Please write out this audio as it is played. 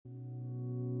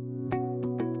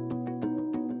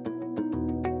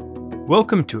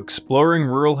Welcome to Exploring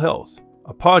Rural Health,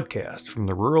 a podcast from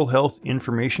the Rural Health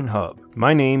Information Hub.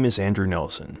 My name is Andrew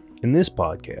Nelson. In this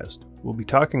podcast, we'll be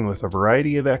talking with a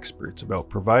variety of experts about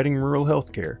providing rural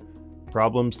health care,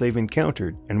 problems they've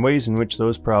encountered, and ways in which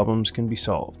those problems can be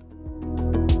solved.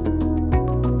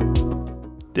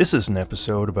 This is an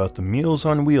episode about the Meals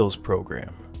on Wheels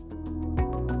program.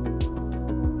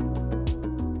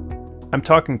 I'm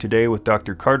talking today with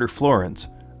Dr. Carter Florence,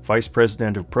 Vice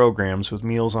President of Programs with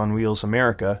Meals on Wheels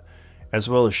America, as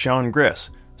well as Shon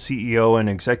Gress, CEO and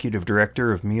Executive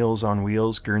Director of Meals on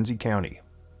Wheels Guernsey County,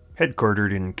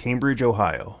 headquartered in Cambridge,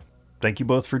 Ohio. Thank you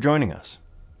both for joining us.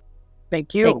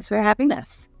 Thank you. Thanks for having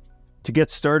us. To get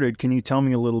started, can you tell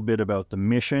me a little bit about the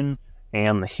mission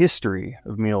and the history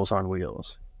of Meals on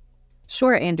Wheels?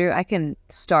 Sure, Andrew, I can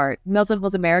start. Meals on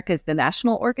Wheels America is the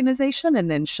national organization, and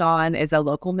then Shon is a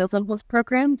local Meals on Wheels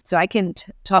program. So I can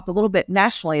talk a little bit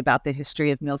nationally about the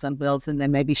history of Meals on Wheels, and then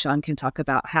maybe Shon can talk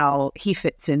about how he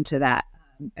fits into that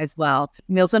as well.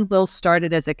 Meals on Wheels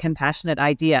started as a compassionate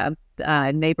idea,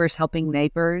 neighbors helping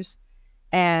neighbors,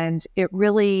 and it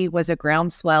really was a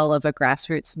groundswell of a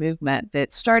grassroots movement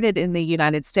that started in the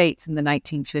United States in the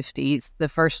 1950s. The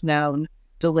first known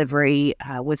delivery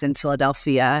was in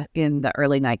Philadelphia in the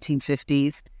early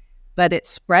 1950s, but it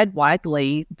spread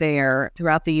widely there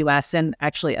throughout the U.S. and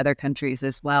actually other countries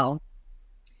as well.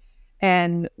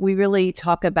 And we really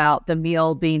talk about the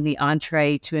meal being the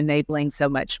entree to enabling so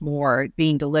much more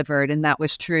being delivered, and that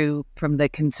was true from the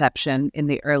conception in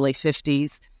the early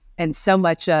 50s. And so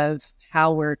much of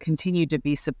how we're continued to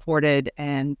be supported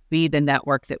and be the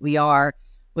network that we are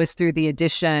was through the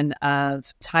addition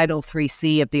of Title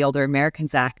 3C of the Older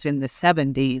Americans Act in the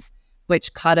 70s,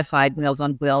 which codified Meals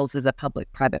on Wheels as a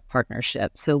public-private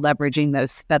partnership, so leveraging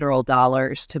those federal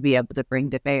dollars to be able to bring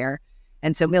to bear.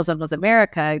 And so Meals on Wheels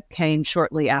America came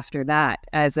shortly after that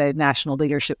as a national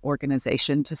leadership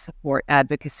organization to support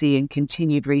advocacy and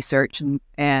continued research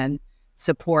and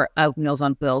support of Meals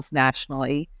on Wheels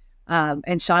nationally.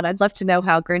 And Shon, I'd love to know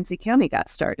how Guernsey County got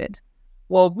started.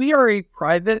 Well, we are a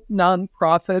private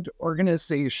nonprofit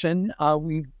organization.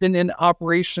 We've been in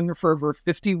operation for over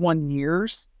 51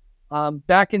 years.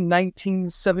 Back in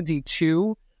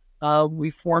 1972, we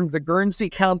formed the Guernsey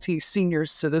County Senior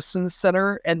Citizens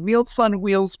Center, and Meals on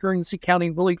Wheels Guernsey County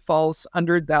really falls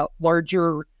under that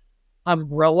larger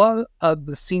umbrella of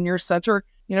the Senior Center.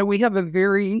 You know, we have a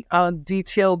very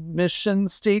detailed mission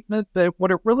statement, but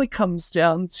what it really comes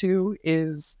down to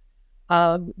is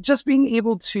just being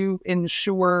able to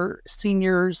ensure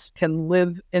seniors can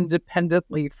live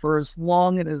independently for as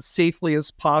long and as safely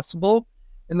as possible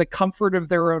in the comfort of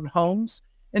their own homes,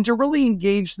 and to really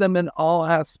engage them in all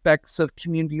aspects of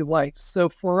community life. So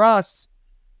for us,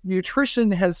 nutrition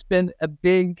has been a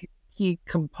big key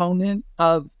component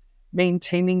of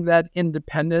maintaining that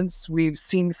independence. We've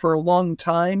seen for a long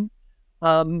time,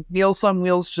 Meals on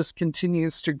Wheels just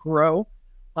continues to grow.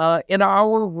 In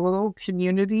our rural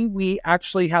community, we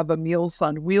actually have a Meals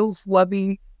on Wheels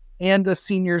levy and a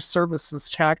senior services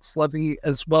tax levy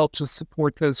as well to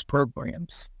support those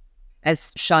programs.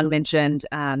 As Shon mentioned,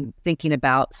 thinking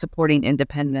about supporting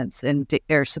independence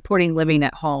or supporting living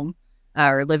at home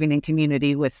or living in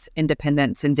community with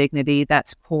independence and dignity,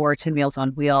 that's core to Meals on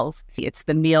Wheels. It's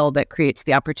the meal that creates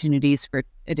the opportunities for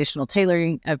additional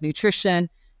tailoring of nutrition,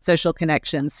 social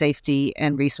connections, safety,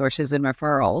 and resources and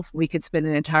referrals. We could spend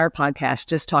an entire podcast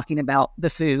just talking about the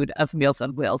food of Meals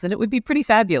on Wheels, and it would be pretty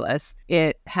fabulous.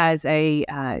 It has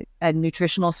a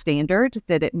nutritional standard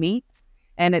that it meets,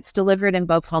 and it's delivered in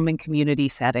both home and community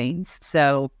settings.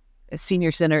 So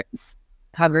senior centers,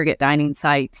 congregate dining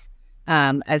sites,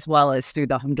 as well as through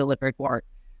the home delivered work.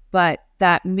 But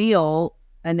that meal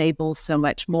enables so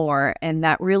much more, and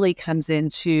that really comes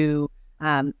into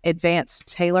advanced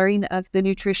tailoring of the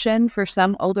nutrition for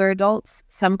some older adults.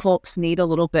 Some folks need a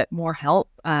little bit more help.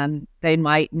 They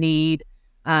might need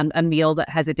a meal that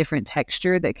has a different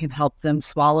texture that can help them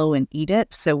swallow and eat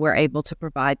it. So we're able to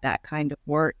provide that kind of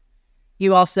work.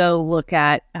 You also look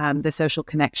at the social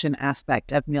connection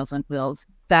aspect of Meals on Wheels,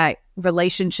 that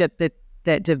relationship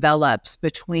that develops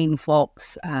between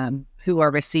folks who are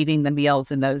receiving the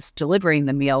meals and those delivering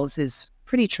the meals is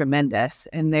pretty tremendous.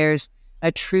 And there's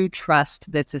a true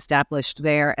trust that's established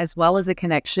there, as well as a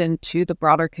connection to the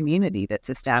broader community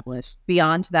that's established.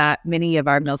 Beyond that, many of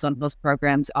our Meals on Wheels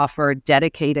programs offer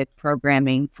dedicated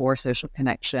programming for social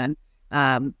connection,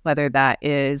 whether that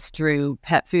is through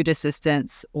pet food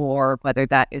assistance or whether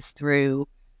that is through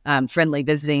friendly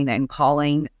visiting and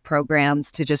calling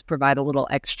programs to just provide a little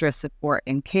extra support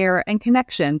and care and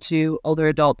connection to older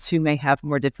adults who may have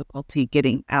more difficulty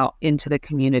getting out into the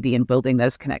community and building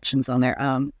those connections on their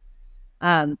own.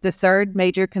 The third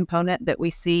major component that we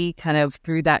see kind of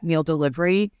through that meal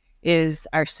delivery is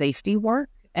our safety work.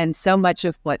 And so much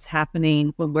of what's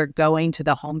happening when we're going to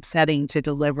the home setting to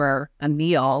deliver a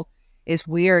meal is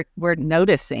we're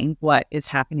noticing what is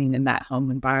happening in that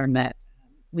home environment.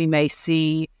 We may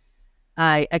see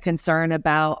a concern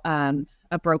about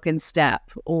a broken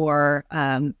step or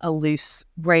a loose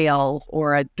rail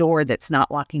or a door that's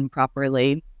not locking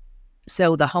properly.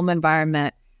 So the home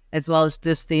environment, as well as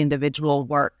just the individual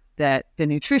work that the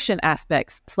nutrition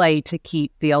aspects play to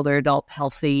keep the older adult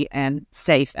healthy and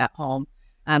safe at home.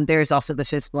 There's also the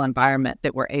physical environment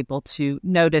that we're able to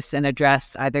notice and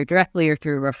address either directly or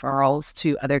through referrals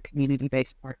to other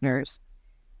community-based partners.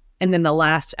 And then the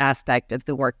last aspect of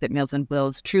the work that Meals on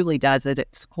Wheels truly does at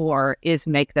its core is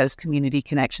make those community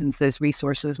connections, those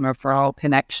resources and referral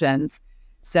connections.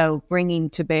 So bringing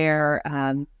to bear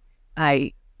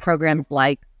programs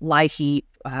like LIHEAP,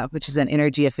 which is an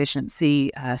energy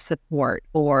efficiency support,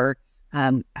 or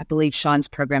I believe Shon's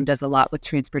program does a lot with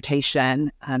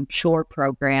transportation, shore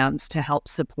programs to help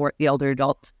support the older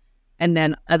adults, and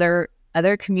then other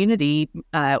community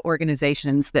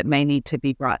organizations that may need to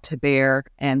be brought to bear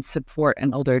and support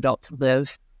an older adult to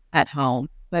live at home.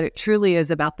 But it truly is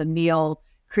about the meal,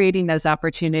 creating those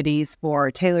opportunities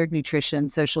for tailored nutrition,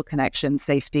 social connection,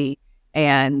 safety,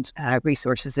 and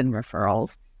resources and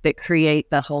referrals that create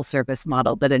the whole service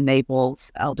model that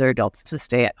enables elder adults to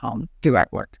stay at home through our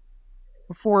work.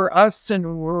 For us in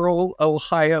rural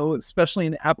Ohio, especially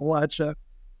in Appalachia,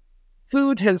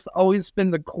 food has always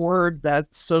been the core of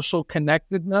that social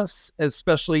connectedness,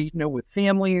 especially, with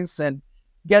families and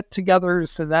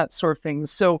get-togethers and that sort of thing.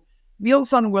 So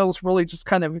Meals on Wheels really just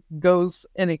kind of goes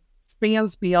and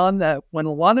expands beyond that. When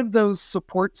a lot of those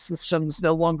support systems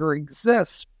no longer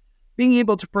exist, being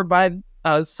able to provide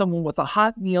someone with a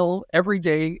hot meal every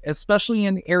day, especially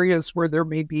in areas where there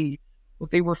may be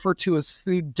what they refer to as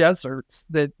food deserts,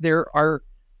 that there are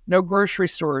no grocery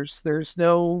stores, there's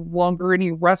no longer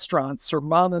any restaurants or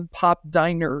mom and pop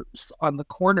diners on the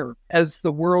corner. As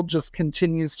the world just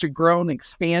continues to grow and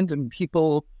expand and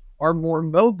people are more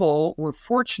mobile, we're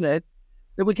fortunate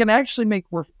that we can actually make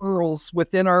referrals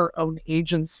within our own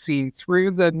agency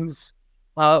through those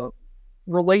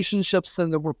relationships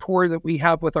and the rapport that we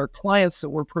have with our clients that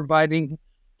we're providing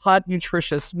hot,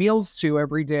 nutritious meals to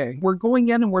every day. We're going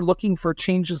in and we're looking for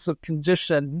changes of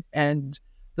condition and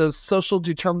those social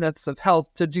determinants of health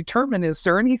to determine, is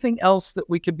there anything else that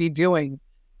we could be doing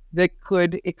that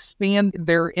could expand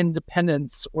their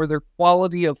independence or their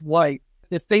quality of life?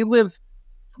 If they live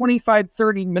 25,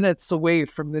 30 minutes away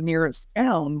from the nearest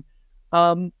town,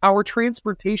 our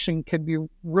transportation can be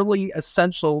really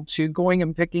essential to going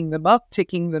and picking them up,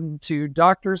 taking them to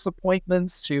doctor's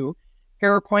appointments, to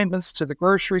hair appointments, to the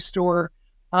grocery store,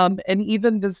 and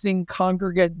even visiting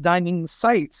congregate dining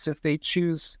sites if they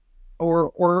choose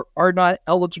or are not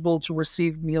eligible to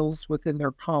receive meals within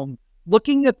their home.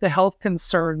 Looking at the health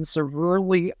concerns of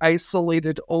rurally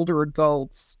isolated older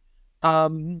adults,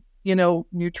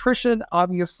 nutrition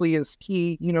obviously is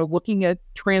key. Looking at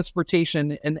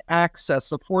transportation and access,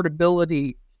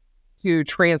 affordability to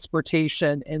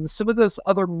transportation, and some of those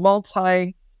other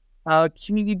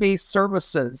community-based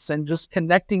services, and just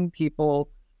connecting people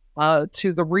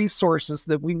to the resources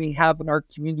that we may have in our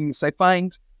communities. I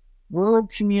find rural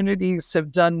communities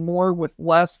have done more with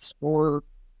less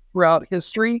throughout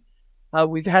history.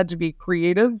 We've had to be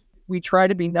creative. We try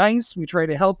to be nice. We try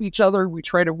to help each other. We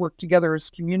try to work together as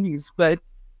communities. But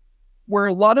where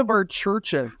a lot of our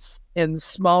churches in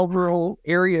small rural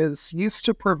areas used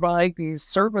to provide these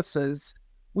services,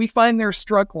 we find they're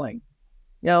struggling.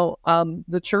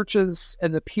 The churches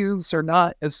and the pews are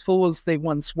not as full as they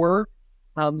once were.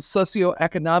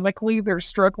 Socioeconomically, they're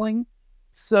struggling.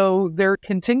 So there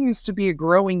continues to be a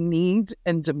growing need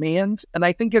and demand. And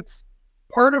I think it's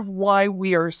part of why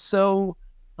we are so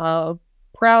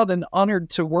proud and honored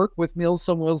to work with Meals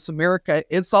on Wheels America.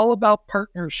 It's all about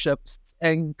partnerships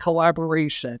and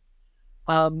collaboration.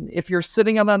 If you're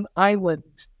sitting on an island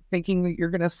thinking that you're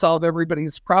going to solve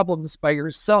everybody's problems by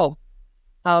yourself,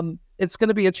 it's going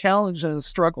to be a challenge and a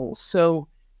struggle. So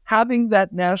having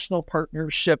that national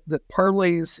partnership that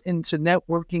parlays into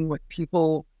networking with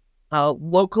people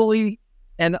locally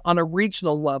and on a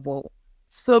regional level,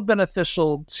 so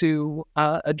beneficial to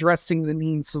addressing the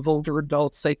needs of older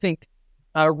adults. I think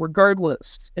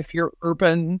regardless if you're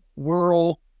urban,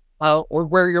 rural, or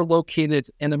where you're located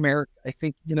in America, I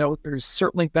think, there's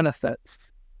certainly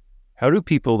benefits. How do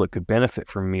people that could benefit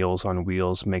from Meals on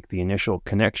Wheels make the initial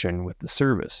connection with the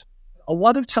service? A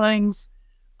lot of times,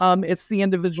 it's the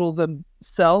individual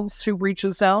themselves who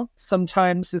reaches out.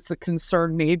 Sometimes it's a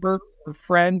concerned neighbor or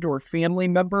friend or family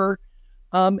member.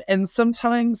 And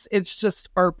sometimes it's just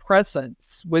our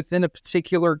presence within a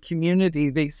particular community.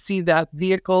 They see that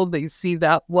vehicle, they see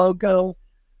that logo.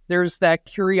 There's that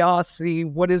curiosity.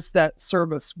 What is that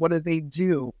service? What do they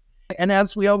do? And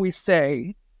as we always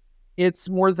say, it's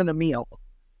more than a meal.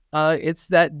 It's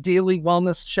that daily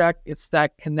wellness check. It's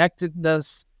that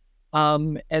connectedness.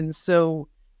 And so,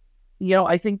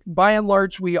 I think by and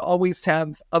large, we always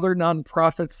have other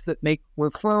nonprofits that make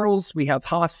referrals. We have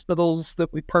hospitals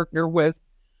that we partner with,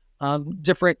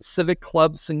 different civic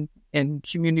clubs and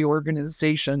community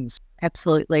organizations.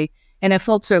 Absolutely. And if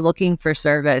folks are looking for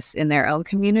service in their own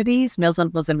communities, Meals on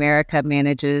Wheels America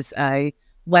manages a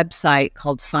website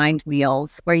called Find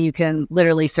Meals, where you can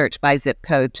literally search by zip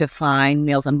code to find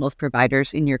Meals on Wheels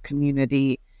providers in your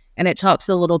community. And it talks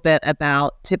a little bit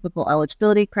about typical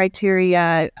eligibility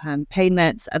criteria,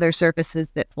 payments, other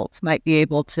services that folks might be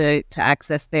able to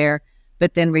access there,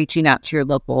 but then reaching out to your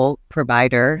local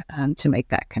provider to make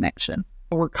that connection.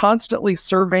 We're constantly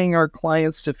surveying our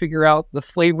clients to figure out the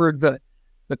flavor, the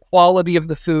quality of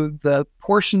the food, the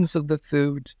portions of the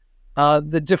food,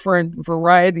 the different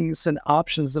varieties and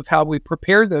options of how we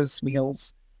prepare those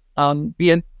meals, be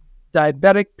it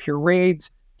diabetic, pureed,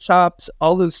 chopped,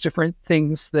 all those different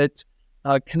things that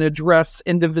can address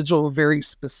individual, very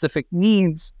specific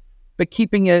needs, but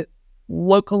keeping it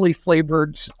locally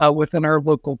flavored within our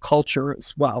local culture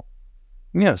as well.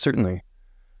 Yeah, certainly.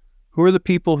 Who are the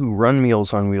people who run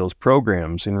Meals on Wheels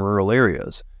programs in rural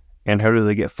areas, and how do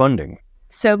they get funding?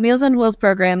 So Meals on Wheels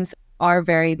programs are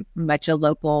very much a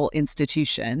local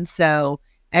institution. So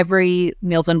every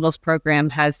Meals on Wheels program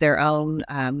has their own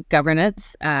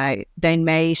governance. They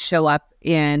may show up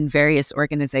in various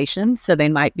organizations. So they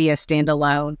might be a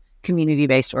standalone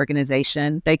community-based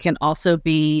organization. They can also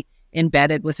be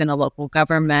embedded within a local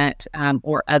government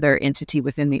or other entity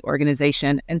within the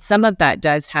organization. And some of that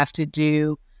does have to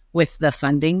do with the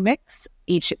funding mix.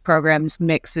 Each program's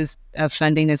mix of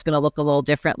funding is going to look a little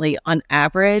differently. On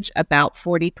average, about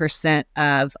 40%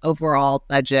 of overall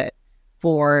budget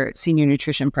for senior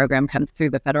nutrition program comes through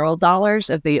the federal dollars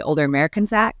of the Older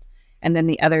Americans Act. And then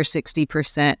the other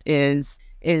 60%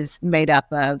 is made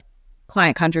up of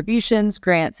client contributions,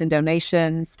 grants, and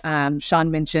donations.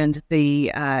 Shon mentioned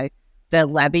the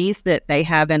levies that they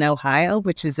have in Ohio,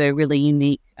 which is a really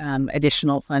unique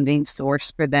additional funding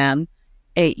source for them.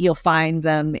 You'll find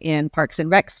them in Parks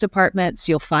and Recs departments.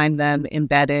 You'll find them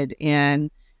embedded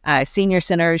in senior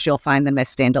centers. You'll find them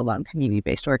as standalone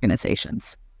community-based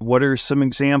organizations. What are some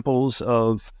examples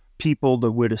of people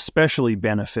that would especially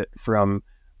benefit from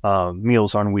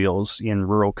Meals on Wheels in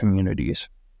rural communities?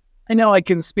 I know I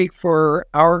can speak for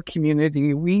our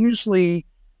community. We usually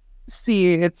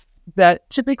see it's that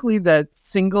typically that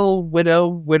single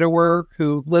widower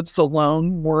who lives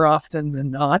alone more often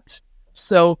than not.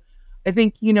 So I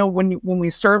think, when we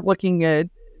start looking at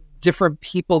different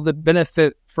people that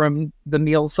benefit from the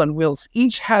Meals on Wheels,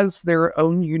 each has their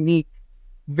own unique,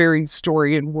 varied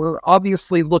story. And we're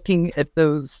obviously looking at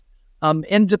those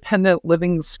independent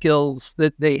living skills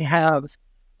that they have.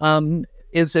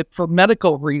 Is it for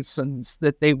medical reasons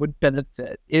that they would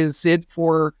benefit? Is it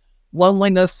for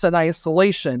loneliness and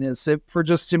isolation? Is it for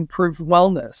just improved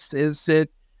wellness? Is it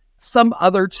some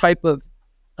other type of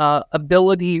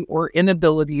ability or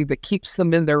inability that keeps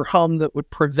them in their home that would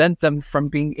prevent them from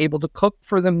being able to cook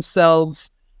for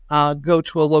themselves, go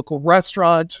to a local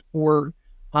restaurant, or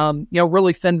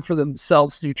really fend for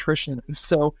themselves nutritionally?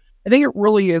 So I think it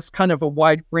really is kind of a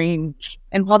wide range.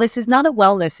 And while this is not a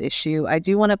wellness issue, I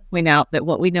do want to point out that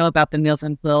what we know about the Meals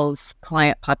on Wheels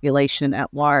client population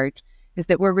at large is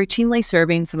that we're routinely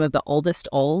serving some of the oldest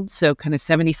old, so kind of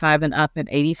 75 and up and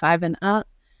 85 and up.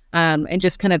 And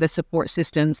just kind of the support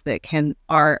systems that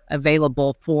are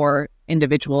available for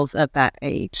individuals of that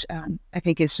age. I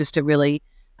think it's just a really,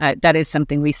 that is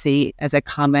something we see as a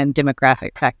common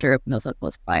demographic factor of Meals on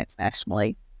Wheels clients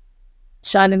nationally.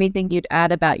 Shon, anything you'd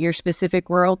add about your specific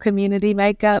rural community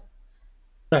makeup?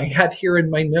 I had here in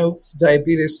my notes,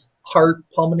 diabetes, heart,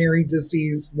 pulmonary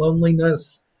disease,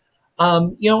 loneliness,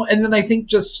 and then I think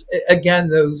just, again,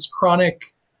 those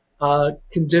chronic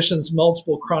conditions,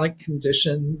 multiple chronic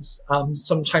conditions,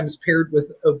 sometimes paired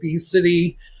with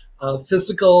obesity,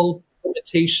 physical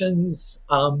limitations.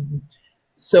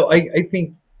 So I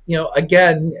think,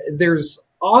 again, there's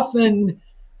often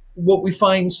what we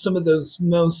find some of those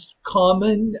most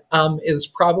common is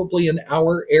probably in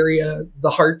our area,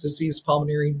 the heart disease,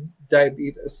 pulmonary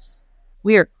diabetes.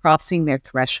 We are crossing their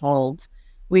thresholds.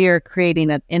 We are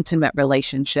creating an intimate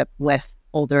relationship with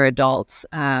older adults.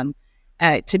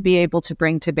 To be able to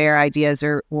bring to bear ideas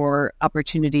or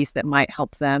opportunities that might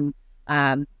help them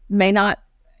may not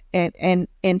and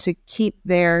to keep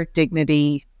their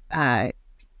dignity,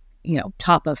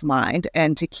 top of mind,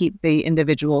 and to keep the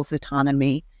individual's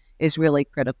autonomy is really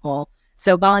critical.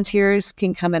 So volunteers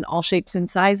can come in all shapes and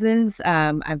sizes.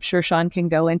 I'm sure Shon can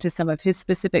go into some of his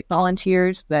specific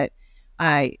volunteers, but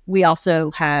we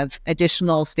also have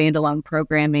additional standalone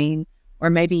programming, or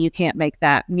maybe you can't make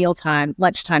that mealtime,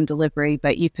 lunchtime delivery,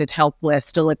 but you could help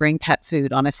with delivering pet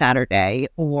food on a Saturday,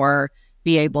 or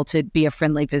be able to be a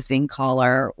friendly visiting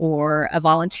caller, or a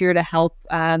volunteer to help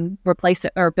replace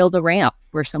it or build a ramp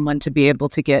for someone to be able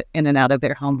to get in and out of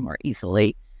their home more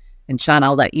easily. And Shon,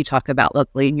 I'll let you talk about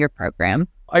locally in your program.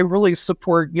 I really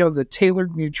support, the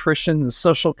tailored nutrition, the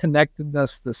social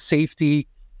connectedness, the safety,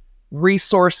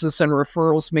 resources and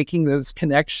referrals, making those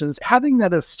connections. Having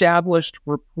that established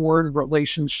rapport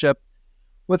relationship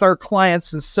with our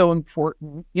clients is so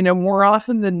important. More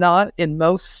often than not, in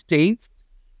most states,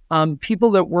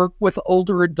 people that work with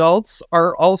older adults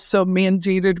are also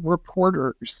mandated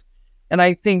reporters. And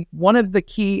I think one of the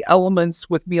key elements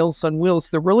with Meals on Wheels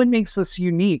that really makes us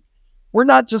unique, we're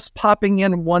not just popping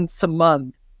in once a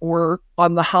month or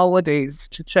on the holidays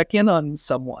to check in on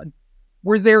someone.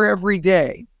 We're there every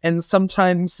day. And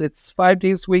sometimes it's 5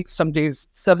 days a week, some days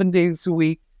 7 days a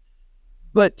week.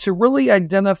 But to really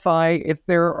identify if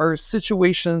there are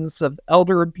situations of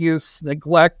elder abuse,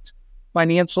 neglect,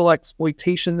 financial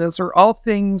exploitation, those are all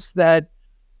things that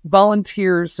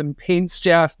volunteers and paid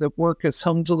staff that work as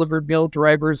home delivered meal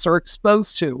drivers are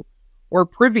exposed to or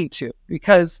privy to,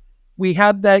 because we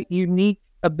have that unique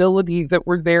ability that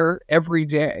we're there every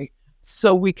day.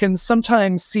 So we can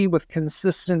sometimes see with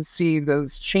consistency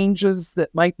those changes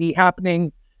that might be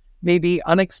happening, maybe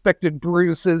unexpected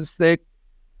bruises that,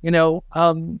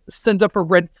 send up a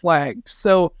red flag.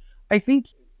 So I think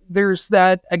there's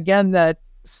that, again, that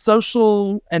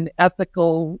social and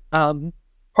ethical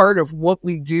part of what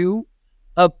we do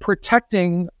of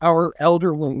protecting our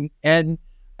elderly, and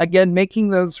again, making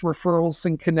those referrals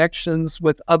and connections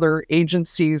with other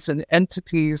agencies and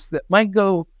entities that might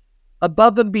go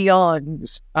above and beyond,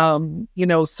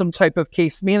 some type of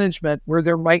case management where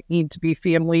there might need to be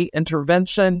family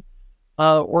intervention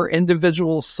or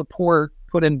individual support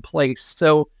put in place.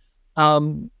 So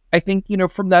I think,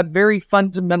 from that very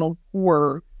fundamental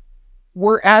core,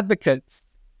 we're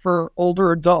advocates for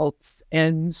older adults.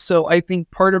 And so I think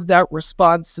part of that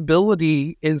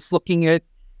responsibility is looking at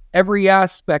every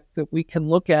aspect that we can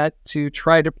look at to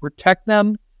try to protect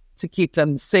them, to keep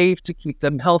them safe, to keep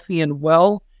them healthy and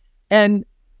well. And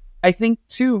I think,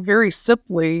 too, very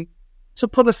simply, to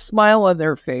put a smile on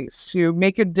their face, to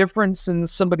make a difference in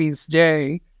somebody's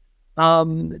day.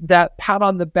 That pat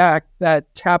on the back,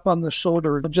 that tap on the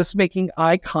shoulder, just making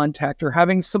eye contact or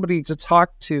having somebody to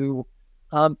talk to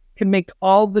can make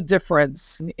all the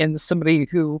difference in somebody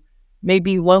who may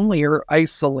be lonely or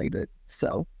isolated.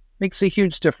 So makes a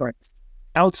huge difference.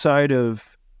 Outside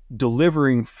of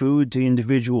delivering food to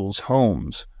individuals'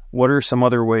 homes, what are some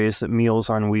other ways that Meals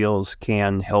on Wheels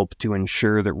can help to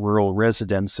ensure that rural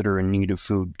residents that are in need of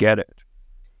food get it?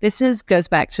 This goes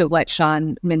back to what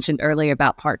Shon mentioned earlier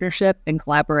about partnership and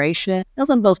collaboration. Meals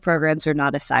on Wheels programs are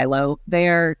not a silo. They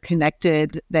are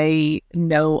connected. They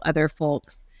know other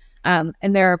folks. And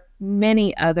there are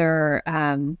many other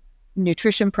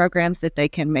nutrition programs that they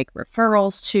can make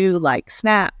referrals to, like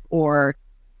SNAP or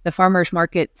the Farmers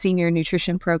Market Senior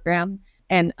Nutrition Program,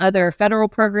 and other federal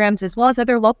programs, as well as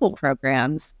other local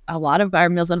programs. A lot of our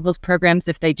Meals on Wheels programs,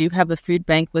 if they do have a food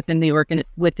bank within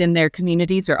within their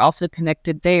communities, are also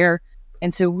connected there.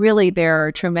 And so really there are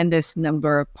a tremendous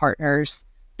number of partners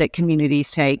that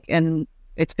communities take, and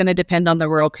it's going to depend on the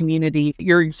rural community.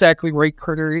 You're exactly right,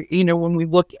 Carter. When we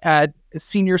look at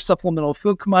senior supplemental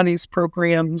food commodities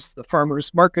programs, the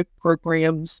farmers market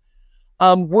programs,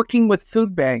 working with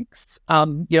food banks, at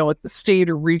the state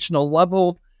or regional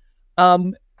level,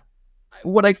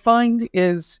 what I find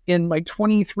is in my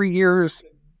 23 years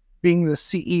being the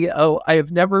CEO, I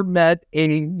have never met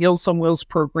a Meals on Wheels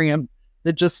program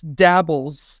that just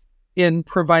dabbles in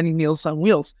providing Meals on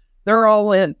Wheels. They're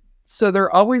all in. So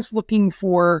they're always looking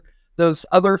for those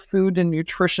other food and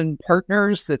nutrition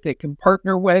partners that they can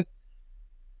partner with,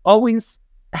 always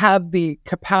have the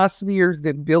capacity or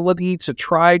the ability to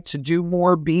try to do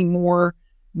more, be more,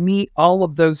 meet all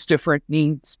of those different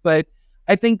needs. But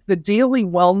I think the daily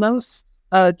wellness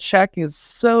check is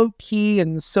so key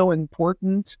and so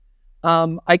important.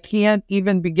 I can't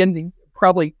even begin to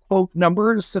probably quote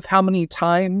numbers of how many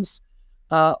times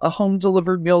a home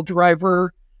delivered meal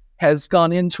driver has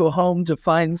gone into a home to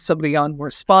find somebody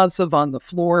unresponsive on the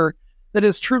floor that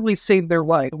has truly saved their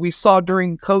life. We saw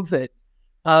during COVID,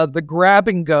 the grab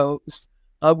and goes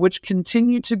which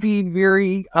continue to be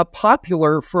very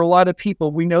popular for a lot of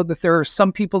people. We know that there are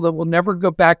some people that will never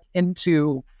go back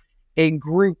into a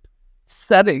group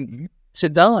setting to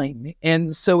dine.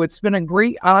 And so it's been a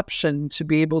great option to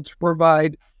be able to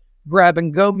provide grab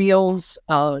and go meals,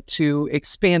 to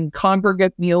expand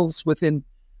congregate meals within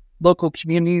local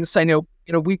communities. I know,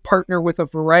 we partner with a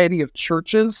variety of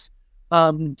churches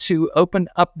to open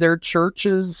up their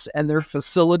churches and their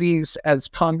facilities as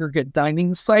congregate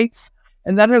dining sites.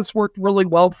 And that has worked really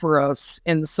well for us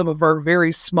in some of our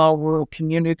very small rural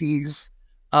communities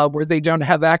where they don't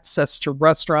have access to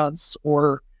restaurants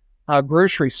or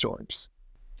grocery stores.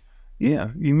 Yeah,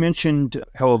 you mentioned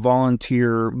how a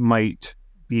volunteer might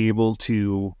be able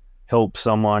to help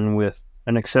someone with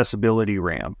an accessibility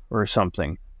ramp or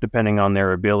something, depending on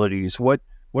their abilities. What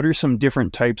are some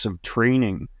different types of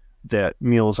training that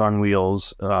Meals on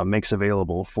Wheels makes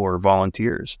available for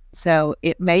volunteers? So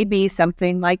it may be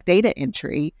something like data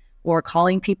entry or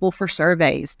calling people for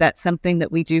surveys. That's something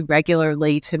that we do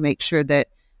regularly to make sure that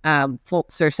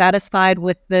folks are satisfied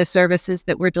with the services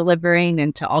that we're delivering,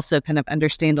 and to also kind of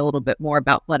understand a little bit more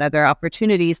about what other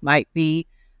opportunities might be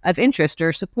of interest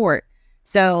or support.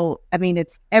 So, I mean,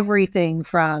 it's everything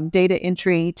from data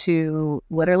entry to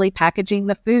literally packaging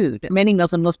the food. Many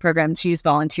Meals on Wheels programs use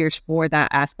volunteers for that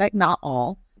aspect, not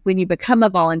all. When you become a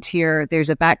volunteer,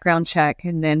 there's a background check,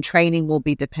 and then training will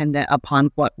be dependent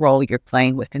upon what role you're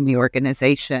playing within the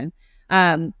organization.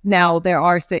 Now, there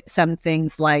are some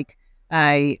things like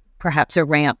perhaps a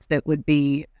ramp that would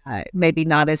be maybe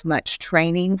not as much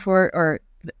training for, or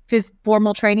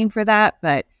formal training for that,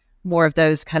 but more of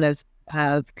those kind of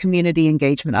community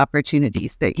engagement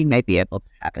opportunities that you may be able to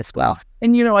have as well.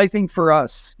 And, I think for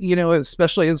us,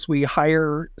 especially as we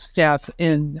hire staff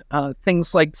in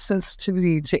things like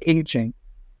sensitivity to aging,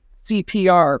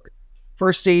 CPR,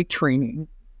 first aid training,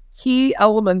 key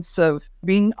elements of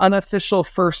being unofficial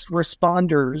first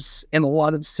responders in a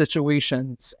lot of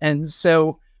situations. And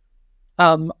so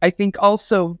I think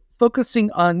also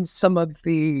focusing on some of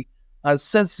the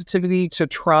sensitivity to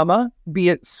trauma, be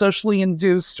it socially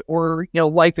induced or,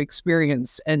 life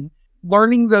experience, and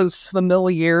learning those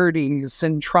familiarities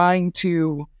and trying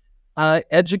to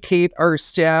educate our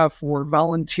staff or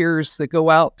volunteers that go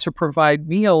out to provide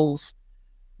meals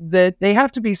that they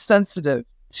have to be sensitive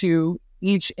to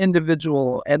each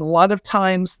individual. And a lot of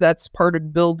times that's part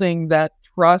of building that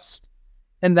trust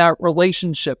and that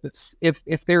relationship.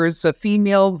 If there is a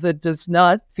female that does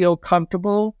not feel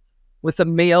comfortable with a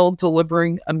male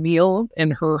delivering a meal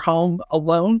in her home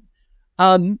alone,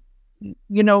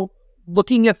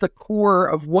 looking at the core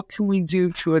of what can we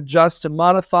do to adjust and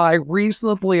modify,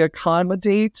 reasonably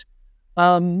accommodate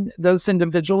those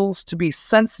individuals to be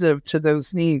sensitive to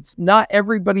those needs. Not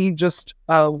everybody just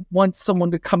wants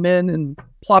someone to come in and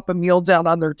plop a meal down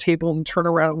on their table and turn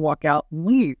around and walk out and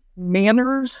leave.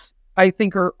 Manners, I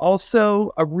think, are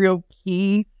also a real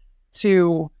key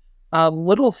to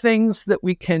little things that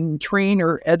we can train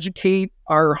or educate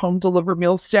our home delivery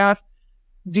meal staff.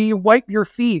 Do you wipe your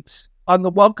feet on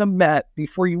the welcome mat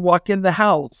before you walk in the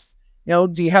house?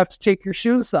 Do you have to take your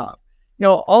shoes off?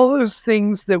 All those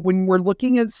things that when we're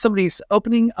looking at somebody's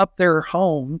opening up their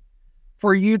home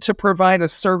for you to provide a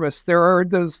service, there are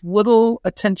those little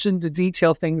attention to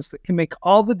detail things that can make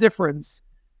all the difference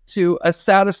to a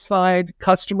satisfied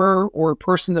customer or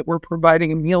person that we're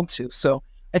providing a meal to. So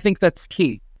I think that's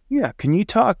key. Yeah. Can you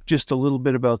talk just a little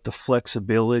bit about the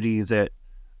flexibility that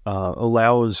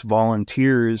allows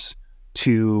volunteers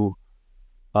to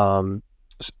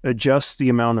adjust the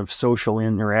amount of social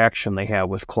interaction they have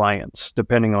with clients,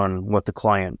 depending on what the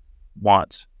client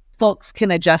wants? Folks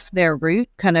can adjust their route,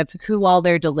 kind of who all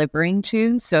they're delivering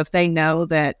to. So if they know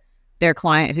that their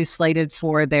client who's slated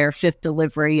for their fifth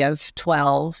delivery of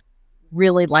 12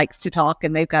 really likes to talk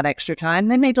and they've got extra time,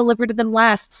 they may deliver to them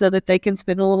last so that they can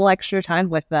spend a little extra time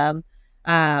with them,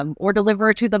 or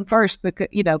deliver to them first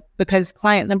because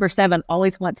client number 7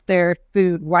 always wants their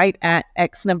food right at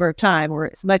X number of time,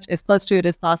 or as close to it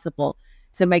as possible.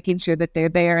 So making sure that they're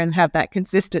there and have that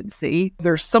consistency.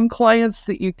 There's some clients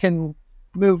that you can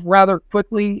move rather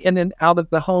quickly in and out of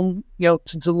the home,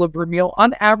 to deliver a meal.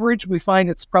 On average, we find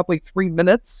it's probably 3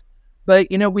 minutes. But,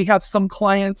 we have some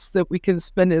clients that we can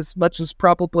spend as much as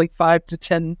probably 5 to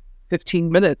 10,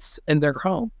 15 minutes in their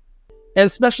home. And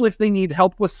especially if they need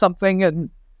help with something and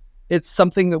it's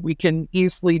something that we can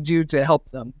easily do to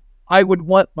help them. I would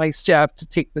want my staff to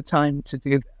take the time to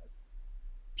do that.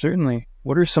 Certainly.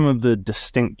 What are some of the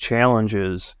distinct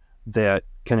challenges that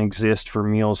can exist for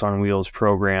Meals on Wheels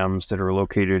programs that are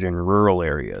located in rural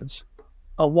areas?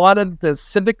 A lot of the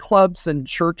civic clubs and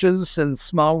churches and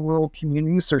small rural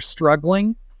communities are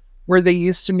struggling where they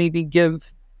used to maybe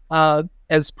give,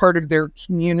 as part of their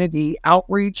community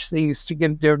outreach, they used to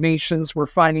give donations. We're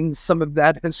finding some of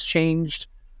that has changed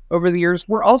over the years.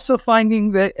 We're also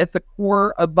finding that at the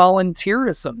core of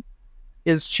volunteerism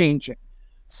is changing.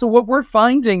 So what we're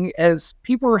finding is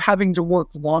people are having to work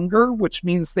longer, which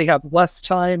means they have less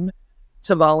time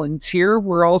to volunteer.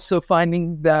 We're also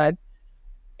finding that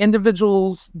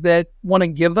individuals that want to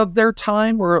give of their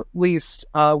time, or at least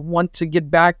want to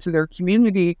give back to their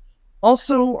community,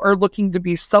 also are looking to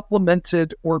be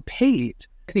supplemented or paid.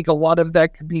 I think a lot of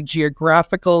that could be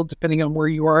geographical, depending on where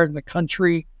you are in the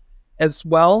country as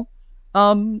well.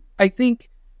 I think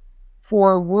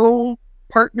for rural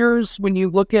partners, when you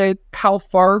look at how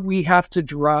far we have to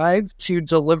drive to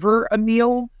deliver a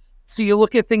meal, so you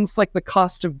look at things like the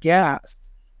cost of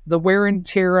gas, the wear and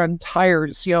tear on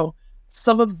tires,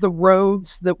 some of the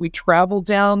roads that we travel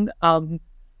down.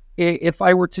 If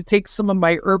I were to take some of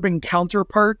my urban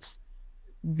counterparts,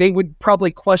 they would probably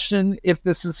question if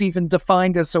this is even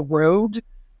defined as a road,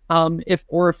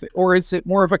 or is it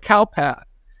more of a cow path?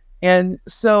 And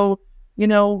so,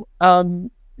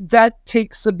 that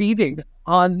takes a beating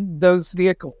on those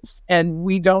vehicles, and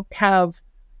we don't have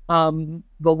the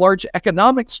large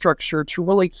economic structure to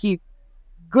really keep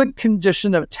good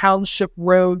condition of township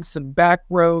roads and back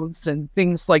roads and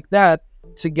things like that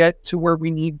to get to where we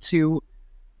need to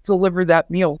deliver that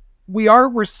meal. We are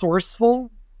resourceful,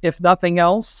 if nothing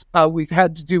else. We've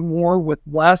had to do more with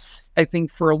less, I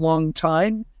think, for a long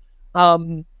time.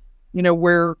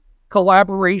 Where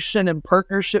collaboration and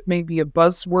partnership may be a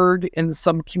buzzword in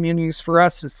some communities, for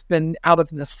us, it's been out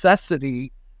of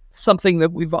necessity, something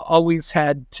that we've always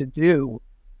had to do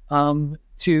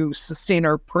to sustain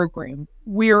our program.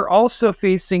 We are also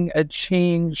facing a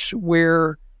change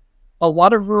where a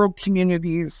lot of rural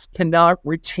communities cannot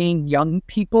retain young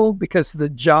people because the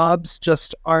jobs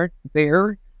just aren't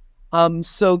there.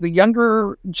 So the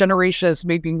younger generation is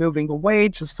maybe moving away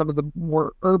to some of the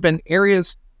more urban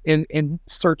areas in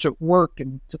search of work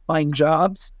and to find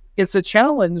jobs. It's a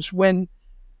challenge when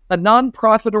a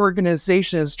nonprofit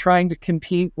organization is trying to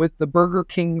compete with the Burger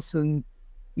Kings and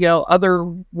other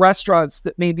restaurants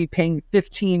that may be paying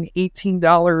 $15,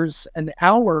 $18 an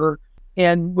hour.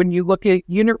 And when you look at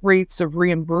unit rates of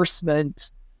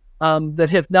reimbursement that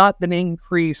have not been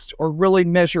increased or really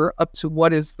measure up to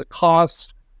what is the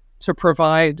cost to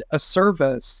provide a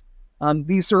service,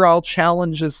 these are all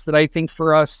challenges that I think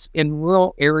for us in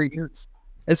rural areas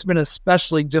has been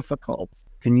especially difficult.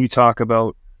 Can you talk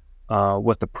about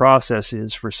what the process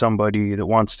is for somebody that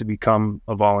wants to become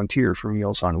a volunteer for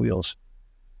Meals on Wheels?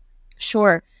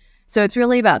 Sure. So it's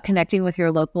really about connecting with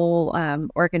your local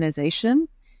organization,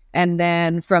 and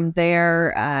then from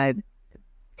there,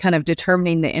 kind of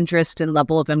determining the interest and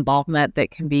level of involvement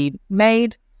that can be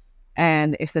made.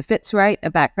 And if the fit's right, a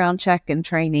background check and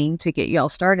training to get you all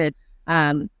started.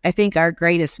 I think our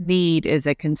greatest need is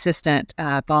a consistent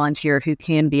volunteer who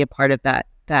can be a part of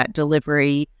that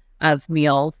delivery of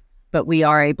meals, but we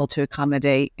are able to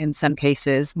accommodate, in some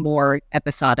cases, more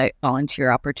episodic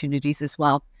volunteer opportunities as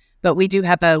well. But we do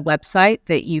have a website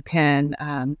that you can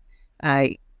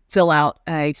fill out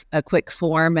a quick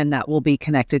form, and that will be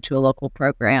connected to a local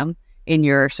program in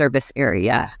your service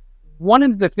area. One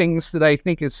of the things that I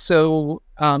think is so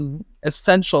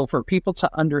essential for people to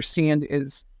understand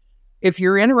is if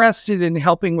you're interested in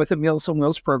helping with a Meals on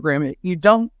Wheels program, you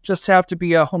don't just have to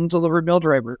be a home delivered meal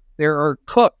driver. There are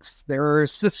cooks, there are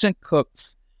assistant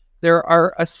cooks, there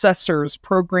are assessors,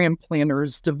 program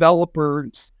planners,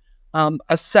 developers,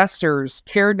 assessors,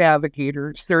 care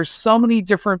navigators. There's so many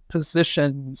different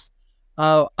positions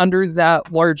under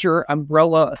that larger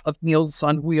umbrella of Meals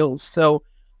on Wheels. So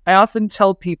I often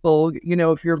tell people,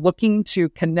 if you're looking to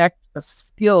connect a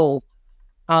skill,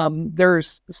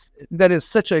 that is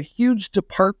such a huge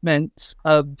department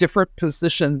of different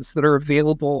positions that are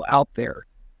available out there.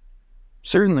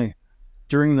 Certainly.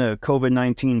 During the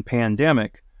COVID-19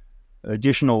 pandemic,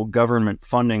 additional government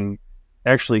funding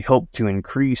actually helped to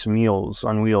increase Meals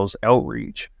on Wheels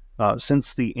outreach.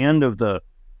 Since the end of the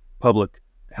public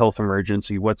health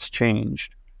emergency, what's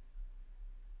changed?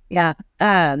 Yeah,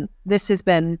 this has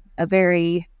been a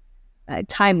very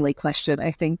timely question,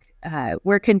 I think.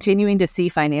 We're continuing to see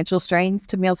financial strains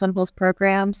to Meals on Wheels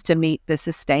programs to meet the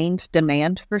sustained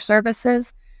demand for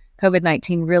services.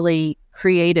 COVID-19 really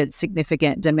created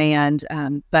significant demand,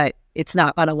 but it's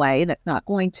not gone away and it's not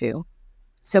going to.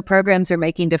 So programs are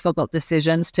making difficult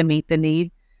decisions to meet the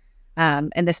need.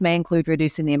 And this may include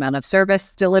reducing the amount of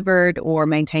service delivered or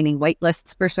maintaining wait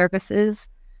lists for services.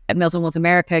 Meals on Wheels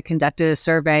America conducted a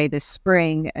survey this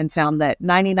spring and found that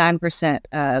 99%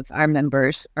 of our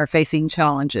members are facing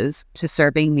challenges to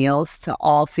serving meals to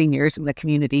all seniors in the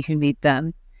community who need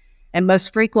them. And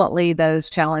most frequently, those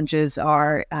challenges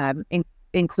are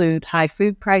include high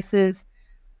food prices,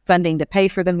 funding to pay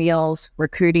for the meals,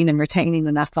 recruiting and retaining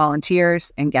enough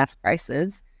volunteers, and gas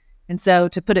prices. And so,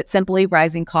 to put it simply,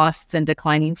 rising costs and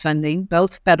declining funding,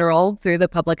 both federal through the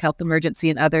public health emergency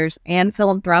and others, and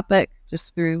philanthropic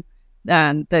just through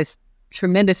this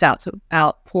tremendous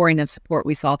outpouring of support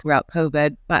we saw throughout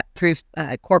COVID, but through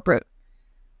corporate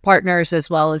partners as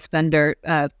well as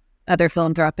other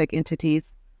philanthropic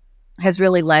entities, has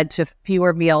really led to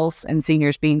fewer meals and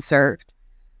seniors being served.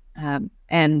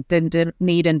 And the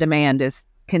need and demand is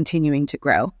continuing to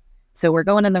grow. So we're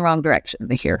going in the wrong direction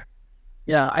here.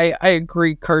 Yeah, I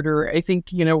agree, Carter. I think,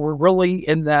 we're really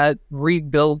in that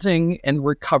rebuilding and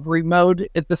recovery mode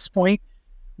at this point.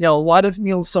 A lot of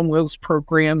Meals on Wheels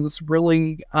programs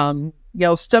really,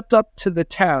 stepped up to the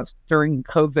task during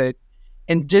COVID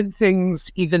and did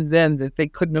things even then that they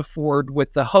couldn't afford,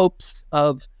 with the hopes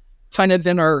of kind of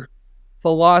in our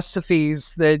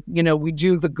philosophies that, we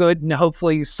do the good and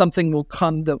hopefully something will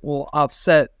come that will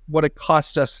offset what it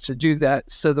cost us to do that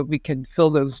so that we can fill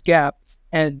those gaps.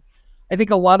 And I think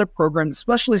a lot of programs,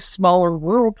 especially smaller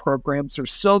rural programs, are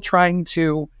still trying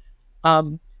to,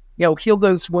 heal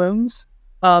those wounds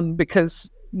because,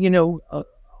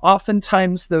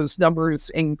 oftentimes those numbers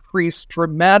increased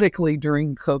dramatically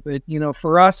during COVID.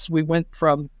 For us, we went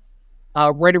from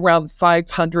right around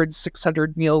 500,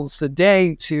 600 meals a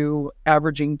day to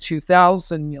averaging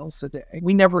 2,000 meals a day.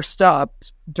 We never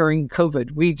stopped during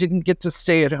COVID. We didn't get to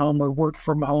stay at home or work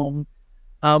from home.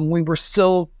 We were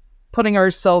still putting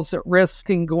ourselves at risk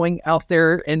and going out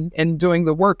there and doing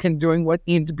the work and doing what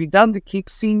needed to be done to keep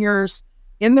seniors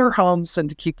in their homes and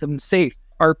to keep them safe.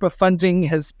 ARPA funding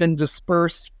has been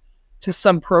dispersed to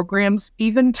some programs,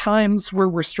 even times where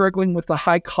we're struggling with the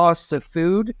high costs of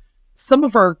food. Some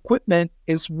of our equipment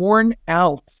is worn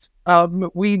out.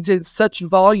 We did such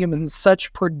volume and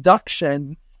such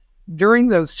production during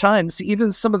those times.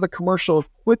 Even some of the commercial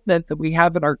equipment that we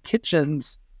have in our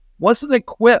kitchens wasn't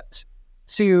equipped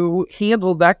to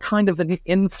handle that kind of an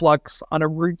influx on a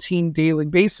routine daily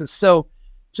basis. So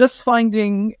just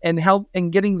finding and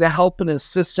getting the help and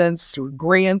assistance through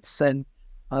grants and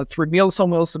through Meals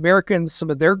on Wheels America and some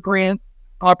of their grant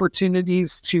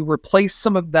opportunities to replace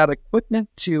some of that equipment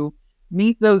to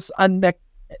meet those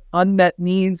unmet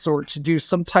needs or to do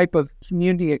some type of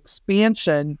community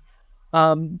expansion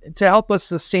to help us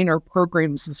sustain our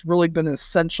programs has really been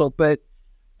essential. But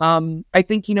I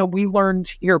think, we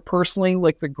learned here personally,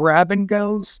 like the grab and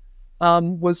goes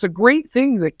was a great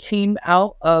thing that came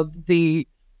out of the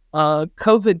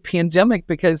COVID pandemic,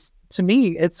 because to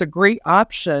me, it's a great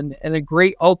option and a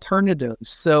great alternative.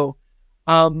 So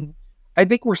I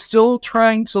think we're still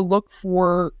trying to look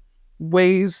for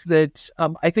ways that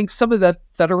I think some of that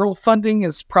federal funding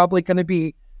is probably going to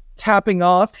be tapping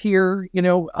off here,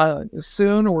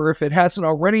 soon, or if it hasn't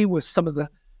already, with some of the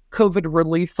COVID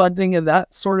relief funding and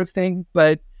that sort of thing.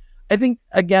 But I think,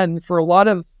 again, for a lot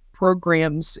of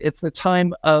programs, it's a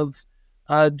time of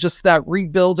just that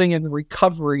rebuilding and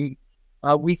recovery.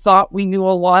 We thought we knew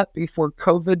a lot before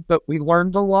COVID, but we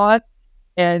learned a lot.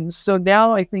 And so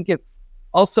now I think it's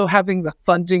also having the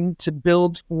funding to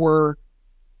build for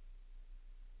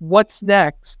what's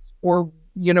next, or,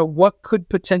 what could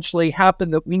potentially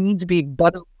happen that we need to be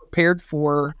better prepared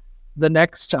for the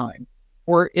next time,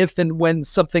 or if and when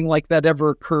something like that ever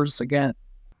occurs again.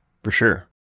 For sure.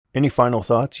 Any final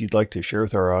thoughts you'd like to share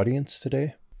with our audience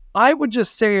today? I would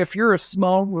just say, if you're a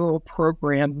small rural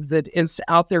program that is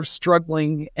out there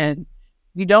struggling and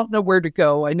you don't know where to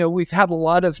go, I know we've had a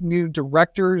lot of new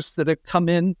directors that have come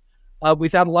in.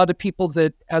 We've had a lot of people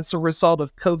that, as a result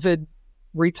of COVID,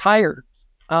 retired.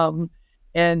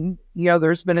 And,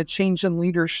 there's been a change in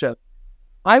leadership.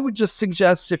 I would just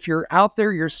suggest, if you're out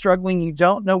there, you're struggling, you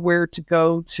don't know where to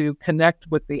go to connect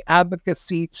with the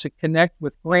advocacy, to connect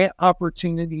with grant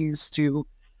opportunities, to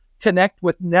connect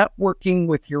with networking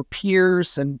with your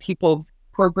peers and people,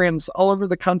 programs all over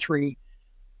the country,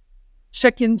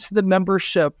 check into the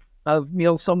membership of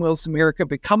Meals on Wheels America,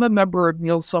 become a member of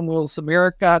Meals on Wheels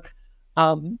America.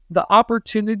 The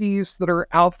opportunities that are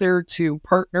out there to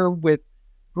partner with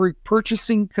group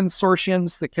purchasing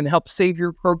consortiums that can help save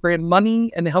your program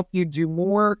money and help you do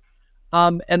more,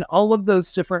 and all of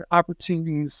those different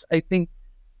opportunities. I think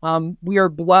we are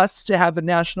blessed to have a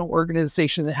national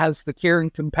organization that has the care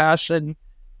and compassion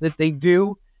that they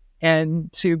do, and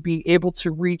to be able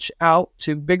to reach out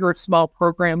to big or small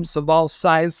programs of all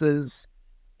sizes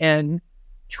and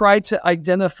try to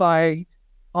identify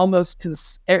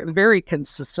very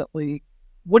consistently,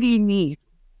 what do you need?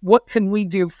 What can we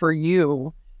do for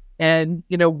you? And,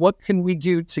 what can we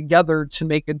do together to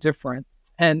make a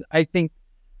difference? And I think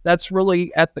that's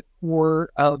really at the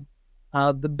core of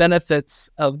the benefits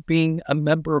of being a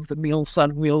member of the Meals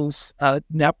on Wheels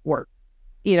network.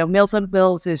 Meals on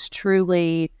Wheels is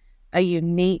truly a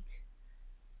unique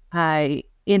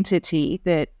entity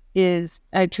that is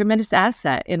a tremendous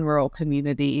asset in rural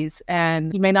communities.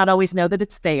 And you may not always know that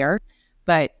it's there,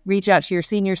 but reach out to your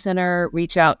senior center,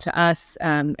 reach out to us,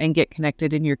 and get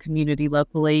connected in your community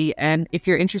locally. And if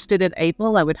you're interested in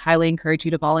ABLE, I would highly encourage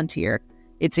you to volunteer.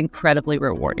 It's incredibly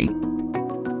rewarding.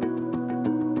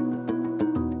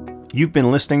 You've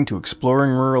been listening to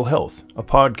Exploring Rural Health, a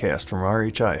podcast from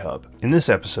RHI Hub. In this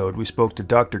episode, we spoke to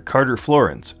Dr. Carter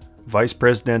Florence, Vice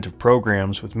President of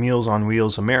Programs with Meals on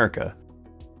Wheels America,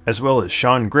 as well as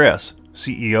Shon Gress,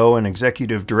 CEO and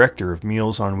Executive Director of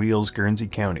Meals on Wheels Guernsey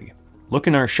County. Look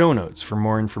in our show notes for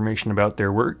more information about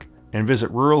their work, and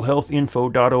visit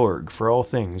ruralhealthinfo.org for all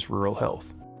things rural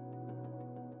health.